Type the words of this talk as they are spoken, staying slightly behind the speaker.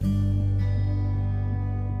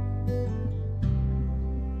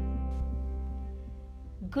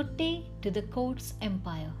Good day to the Quotes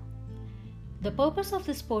Empire. The purpose of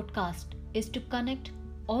this podcast is to connect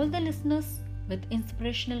all the listeners with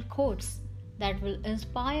inspirational quotes that will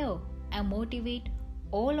inspire and motivate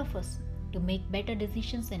all of us to make better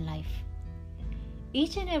decisions in life.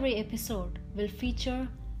 Each and every episode will feature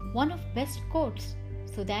one of best quotes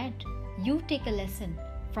so that you take a lesson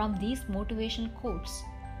from these motivational quotes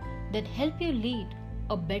that help you lead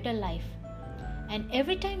a better life. And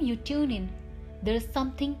every time you tune in, there is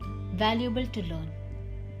something valuable to learn.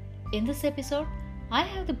 In this episode, I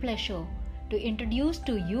have the pleasure to introduce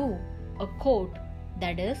to you a quote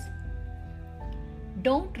that is,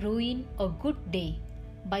 "Don't ruin a good day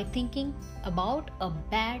by thinking about a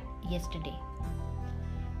bad yesterday."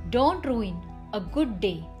 Don't ruin a good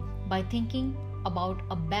day by thinking about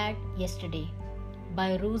a bad yesterday,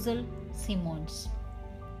 by Russell Simmons.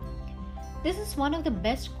 This is one of the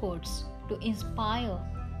best quotes to inspire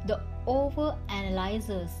the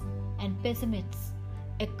over-analyzers and pessimists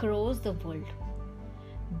across the world.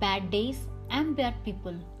 Bad days and bad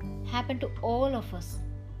people happen to all of us.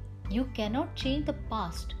 You cannot change the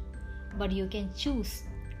past, but you can choose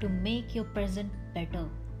to make your present better.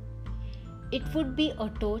 It would be a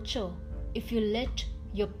torture if you let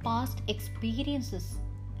your past experiences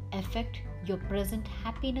affect your present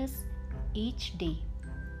happiness each day.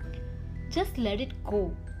 Just let it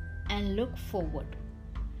go and look forward.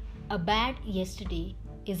 A bad yesterday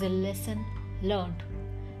is a lesson learned,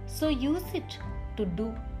 so use it to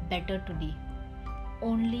do better today.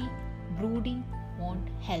 Only brooding won't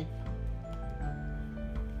help.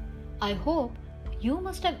 I hope you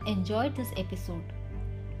must have enjoyed this episode.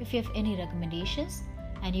 If you have any recommendations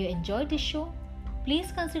and you enjoyed this show,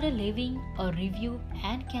 please consider leaving a review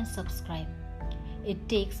and can subscribe. It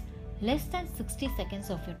takes less than 60 seconds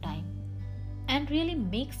of your time and really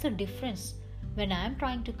makes a difference when I am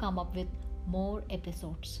trying to come up with more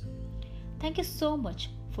episodes. Thank you so much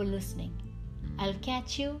for listening. I'll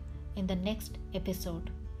catch you in the next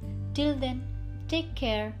episode. Till then, take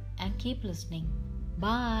care and keep listening.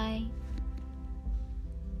 Bye.